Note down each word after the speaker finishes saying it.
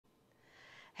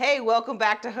Hey, welcome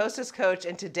back to Hostess Coach,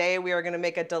 and today we are going to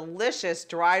make a delicious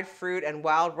dried fruit and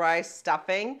wild rice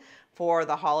stuffing for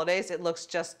the holidays. It looks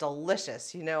just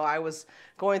delicious. You know, I was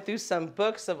going through some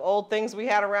books of old things we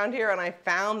had around here, and I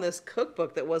found this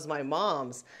cookbook that was my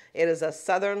mom's. It is a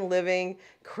Southern Living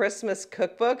Christmas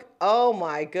Cookbook. Oh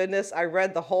my goodness, I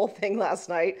read the whole thing last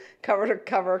night, cover to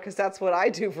cover, because that's what I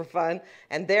do for fun.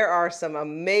 And there are some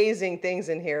amazing things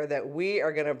in here that we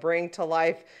are going to bring to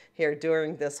life here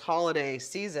during this holiday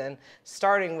season,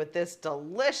 starting with this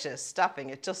delicious stuffing.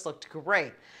 It just looked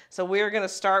great. So we're going to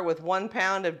start with 1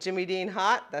 pound of Jimmy Dean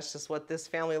hot. That's just what this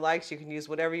family likes. You can use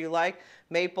whatever you like,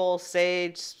 maple,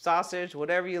 sage, sausage,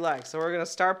 whatever you like. So we're going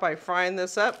to start by frying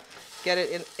this up, get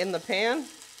it in the pan.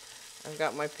 I've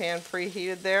got my pan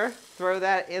preheated there. Throw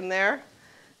that in there,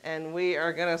 and we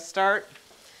are going to start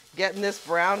getting this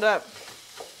browned up.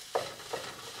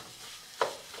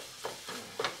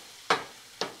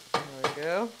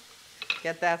 Go.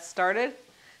 Get that started,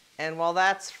 and while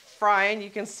that's frying, you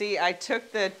can see I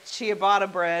took the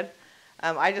ciabatta bread.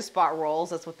 I just bought rolls,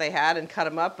 that's what they had, and cut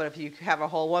them up, but if you have a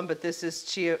whole one, but this is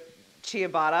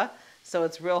ciabatta, so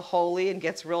it's real holy and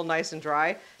gets real nice and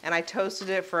dry, and I toasted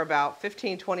it for about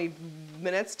 15-20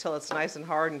 minutes till it's nice and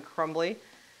hard and crumbly,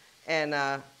 and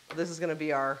this is going to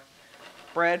be our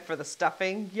bread for the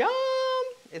stuffing. Yum!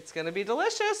 It's going to be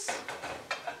delicious.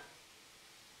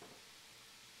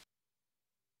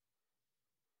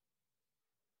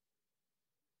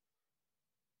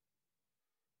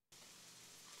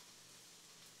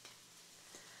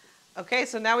 Okay,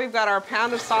 so now we've got our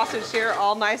pound of sausage here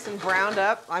all nice and browned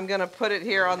up. I'm going to put it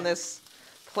here on this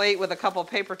plate with a couple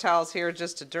paper towels here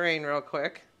just to drain real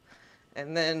quick.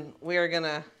 And then we are going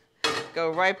to go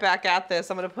right back at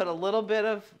this. I'm going to put a little bit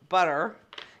of butter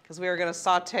because we are going to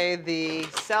saute the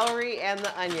celery and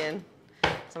the onion.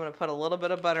 So I'm going to put a little bit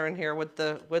of butter in here with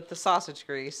the sausage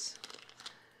grease.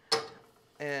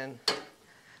 And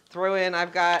throw in,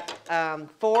 I've got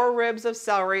 4 ribs of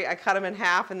celery. I cut them in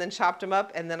half and then chopped them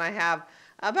up. And then I have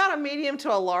about a medium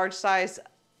to a large size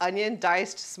onion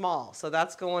diced small. So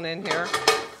that's going in here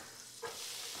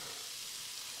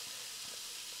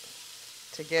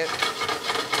to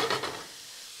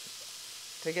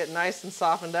get nice and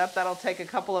softened up. That'll take a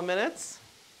couple of minutes.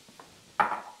 And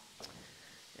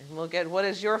we'll get, what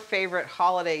is your favorite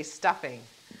holiday stuffing?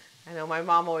 I know my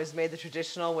mom always made the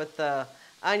traditional with the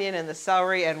onion and the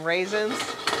celery and raisins,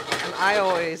 and I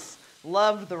always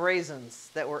loved the raisins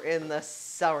that were in the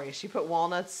celery. She put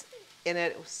walnuts in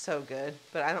it. It was so good.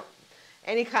 But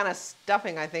any kind of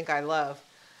stuffing I think I love.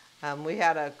 We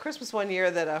had a Christmas one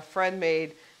year that a friend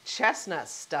made chestnut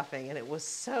stuffing, and it was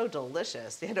so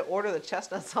delicious. You had to order the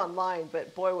chestnuts online,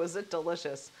 but boy was it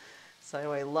delicious. So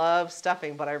anyway, love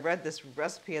stuffing, but I read this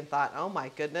recipe and thought, oh my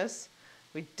goodness,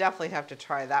 we definitely have to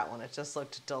try that one. It just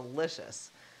looked delicious.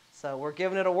 So we're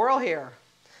giving it a whirl here.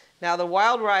 Now the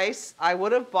wild rice, I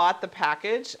would have bought the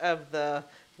package of the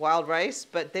wild rice,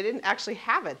 but they didn't actually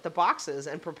have it, the boxes,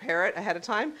 and prepare it ahead of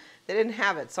time. They didn't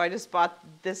have it, so I just bought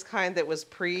this kind that was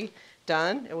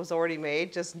pre-done. It was already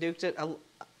made, just nuked it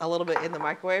a little bit in the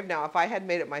microwave. Now if I had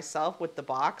made it myself with the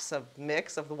box of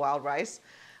mix of the wild rice,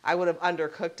 I would have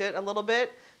undercooked it a little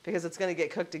bit because it's going to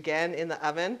get cooked again in the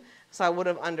oven. So I would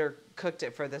have undercooked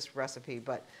it for this recipe,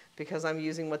 but because I'm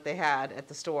using what they had at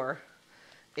the store,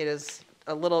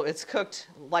 it's cooked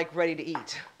like ready to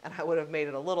eat. And I would have made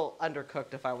it a little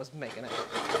undercooked if I was making it.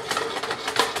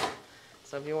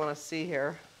 So if you want to see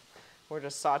here, we're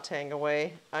just sauteing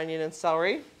away onion and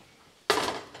celery.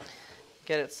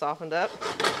 Get it softened up.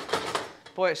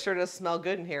 Boy, it sure does smell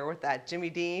good in here with that Jimmy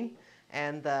Dean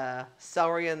and the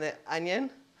celery and the onion.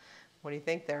 What do you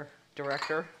think there,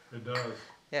 Director? It does.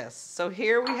 Yes, so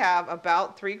here we have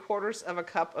about 3/4 of a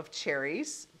cup of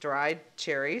cherries, dried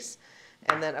cherries,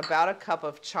 and then about a cup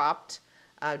of chopped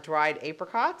dried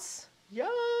apricots. Yum!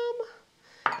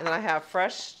 And then I have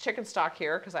fresh chicken stock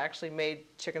here because I actually made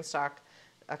chicken stock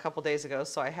a couple days ago,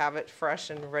 so I have it fresh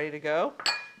and ready to go.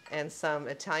 And some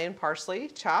Italian parsley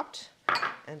chopped,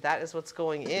 and that is what's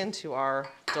going into our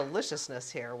deliciousness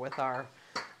here with our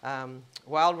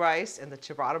wild rice and the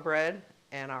ciabatta bread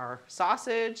and our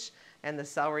sausage and the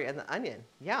celery and the onion.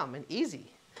 Yum, and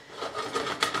easy.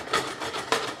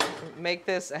 Make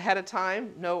this ahead of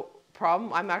time, no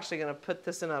problem. I'm actually going to put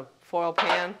this in a foil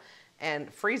pan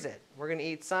and freeze it. We're going to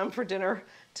eat some for dinner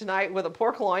tonight with a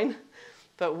pork loin,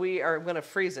 but we are going to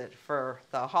freeze it for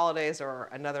the holidays or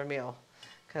another meal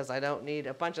because I don't need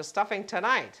a bunch of stuffing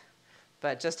tonight.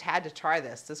 But just had to try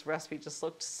this. This recipe just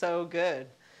looked so good.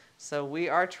 So we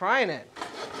are trying it.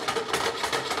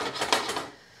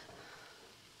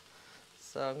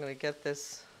 So I'm going to get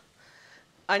this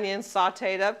onion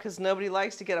sauteed up because nobody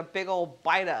likes to get a big old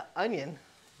bite of onion.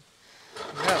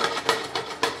 No.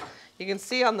 You can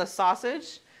see on the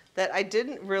sausage that I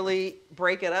didn't really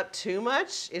break it up too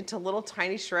much into little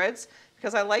tiny shreds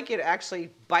because I like you to actually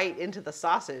bite into the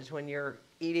sausage when you're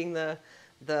eating the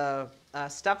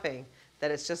stuffing,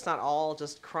 that it's just not all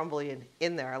just crumbly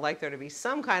in there. I like there to be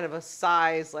some kind of a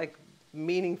size, like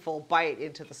meaningful bite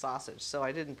into the sausage. So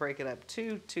I didn't break it up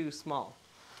too small.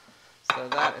 So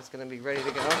that is going to be ready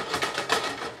to go.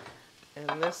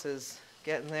 And this is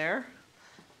getting there.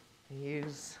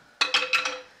 Use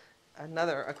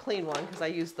a clean one because I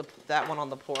used that one on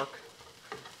the pork.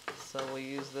 So we'll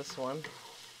use this one.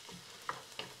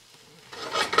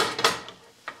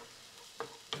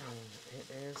 And it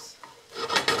is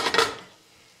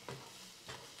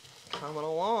coming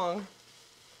along.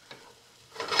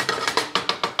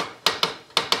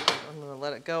 I'm going to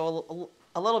let it go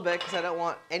a little bit because I don't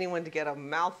want anyone to get a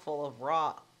mouthful of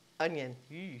raw onion.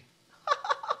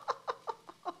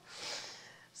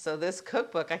 So this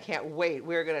cookbook, I can't wait.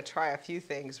 We're going to try a few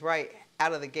things right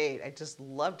out of the gate. I just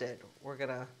loved it. We're going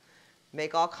to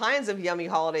make all kinds of yummy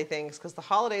holiday things because the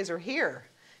holidays are here.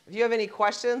 If you have any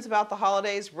questions about the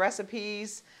holidays,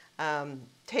 recipes,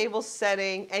 table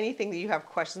setting, anything that you have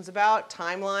questions about,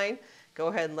 timeline, go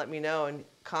ahead and let me know and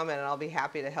comment, and I'll be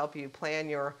happy to help you plan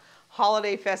your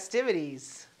holiday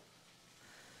festivities.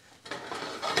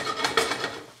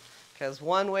 Because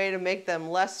one way to make them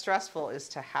less stressful is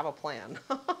to have a plan.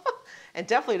 And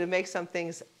definitely to make some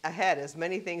things ahead, as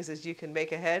many things as you can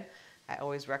make ahead. I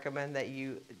always recommend that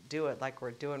you do it like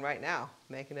we're doing right now,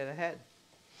 making it ahead.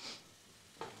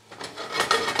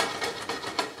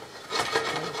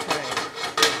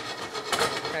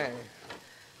 Okay.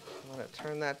 I'm going to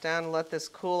turn that down and let this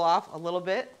cool off a little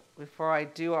bit before I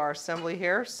do our assembly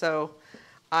here. So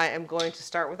I am going to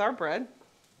start with our bread.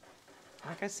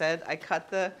 Like I said, I cut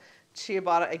the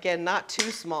ciabatta, again, not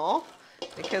too small,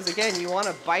 because again, you want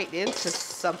to bite into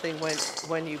something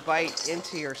when you bite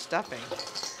into your stuffing.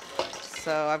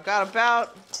 So I've got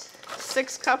about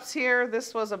 6 cups here.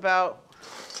 This was about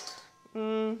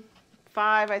 5,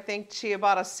 I think,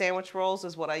 ciabatta sandwich rolls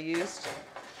is what I used.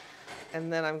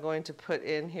 And then I'm going to put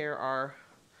in here our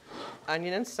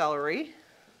onion and celery.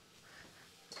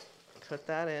 Put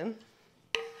that in.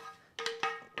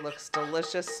 Looks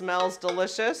delicious, smells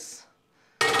delicious.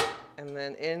 And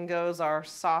then in goes our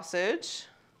sausage.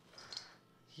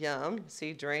 Yum.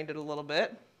 See, drained it a little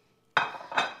bit.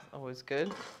 Always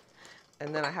good.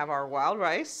 And then I have our wild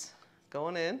rice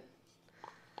going in.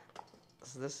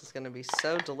 So this is going to be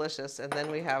so delicious. And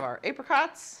then we have our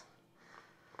apricots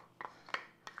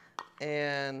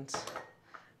and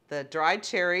the dried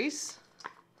cherries.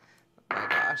 Oh my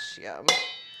gosh, yum.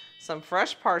 Some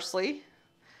fresh parsley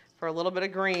for a little bit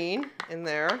of green in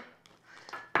there.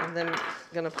 And then I'm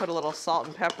going to put a little salt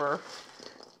and pepper.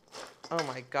 Oh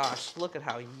my gosh, look at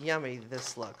how yummy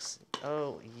this looks.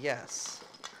 Oh yes,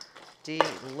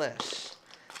 delish.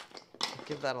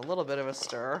 Give that a little bit of a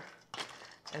stir.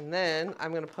 And then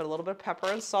I'm going to put a little bit of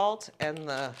pepper and salt and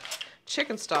the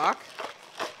chicken stock.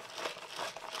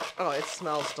 Oh, it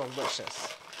smells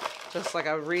delicious. Just like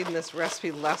I was reading this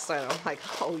recipe last night, I'm like,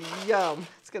 oh yum,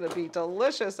 it's going to be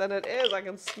delicious. And it is, I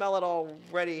can smell it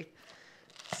already.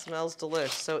 Smells delish.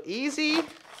 So easy. I'm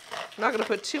not going to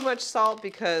put too much salt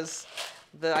because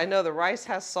I know the rice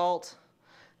has salt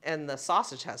and the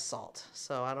sausage has salt.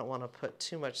 So I don't want to put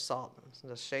too much salt. I'm just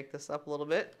going to shake this up a little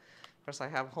bit. Of course, I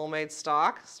have homemade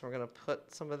stock, so we're going to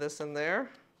put some of this in there.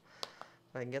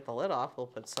 If I can get the lid off, we'll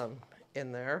put some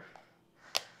in there.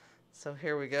 So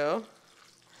here we go.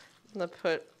 I'm going to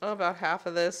put about half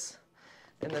of this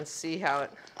and then see how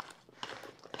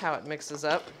it mixes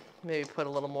up. Maybe put a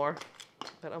little more.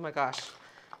 But oh my gosh,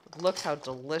 look how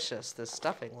delicious this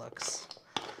stuffing looks.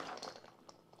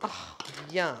 Oh,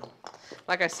 yum.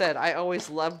 Like I said, I always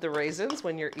love the raisins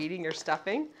when you're eating your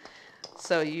stuffing.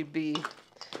 So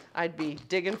I'd be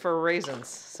digging for raisins.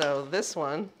 So this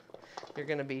one, you're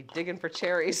going to be digging for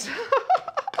cherries.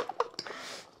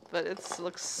 But it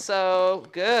looks so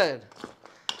good.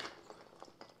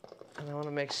 And I want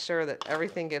to make sure that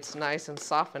everything gets nice and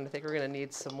softened. I think we're going to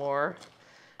need some more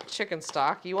chicken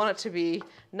stock. You want it to be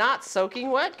not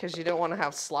soaking wet because you don't want to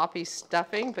have sloppy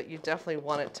stuffing, but you definitely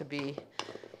want it to be,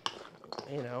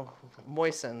 you know,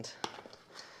 moistened.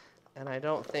 And I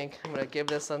don't think I'm going to give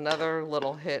this another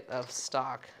little hit of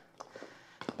stock.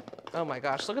 Oh my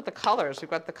gosh, look at the colors. We've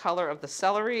got the color of the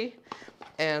celery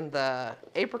and the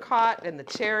apricot and the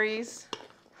cherries,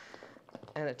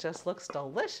 and it just looks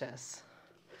delicious.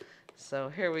 So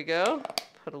here we go.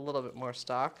 Put a little bit more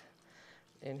stock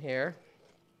in here.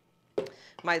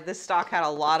 This stock had a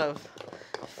lot of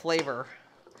flavor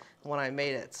when I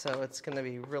made it, so it's gonna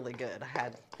be really good. I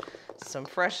had some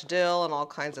fresh dill and all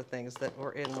kinds of things that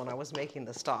were in when I was making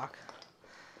the stock.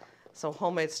 So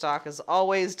homemade stock is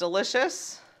always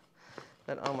delicious,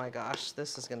 but oh my gosh,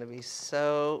 this is gonna be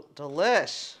so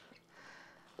delish.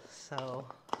 So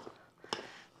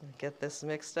get this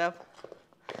mixed up,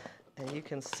 and you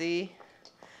can see,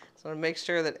 so I make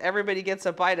sure that everybody gets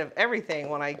a bite of everything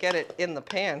when I get it in the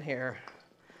pan here,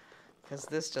 because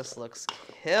this just looks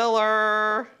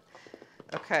killer.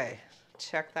 Okay,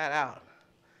 check that out.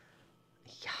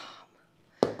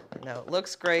 Yum. No, it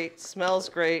looks great, smells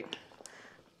great,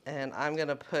 and I'm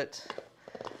gonna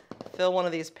fill one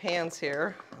of these pans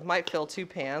here. I might fill 2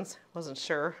 pans. Wasn't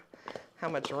sure how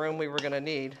much room we were gonna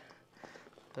need,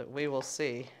 but we will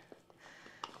see.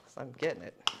 So I'm getting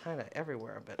it kind of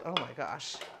everywhere, but oh my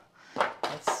gosh.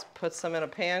 Let's put some in a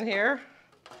pan here.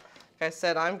 Like I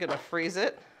said, I'm gonna freeze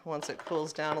it once it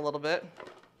cools down a little bit.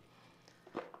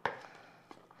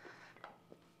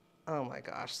 Oh my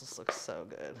gosh, this looks so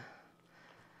good.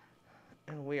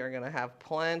 And we are gonna have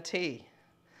plenty.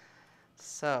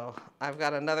 So I've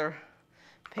got another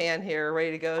pan here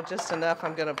ready to go, just enough.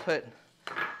 I'm gonna put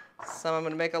some, I'm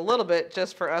gonna make a little bit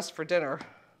just for us for dinner.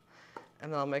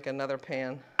 And then I'll make another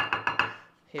pan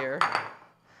here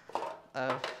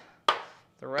of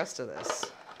the rest of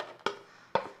this.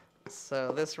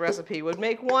 So this recipe would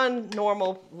make one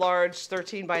normal large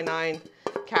 13 by 9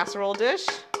 casserole dish.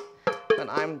 But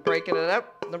I'm breaking it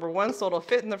up, number one, so it'll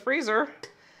fit in the freezer,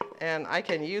 and I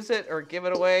can use it or give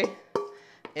it away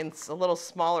in a little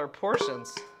smaller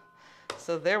portions.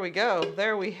 So there we go.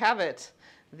 There we have it.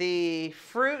 The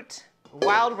fruit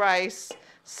wild rice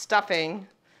stuffing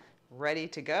ready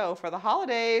to go for the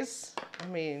holidays. I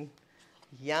mean,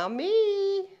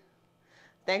 yummy.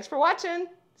 Thanks for watching.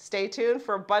 Stay tuned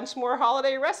for a bunch more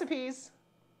holiday recipes.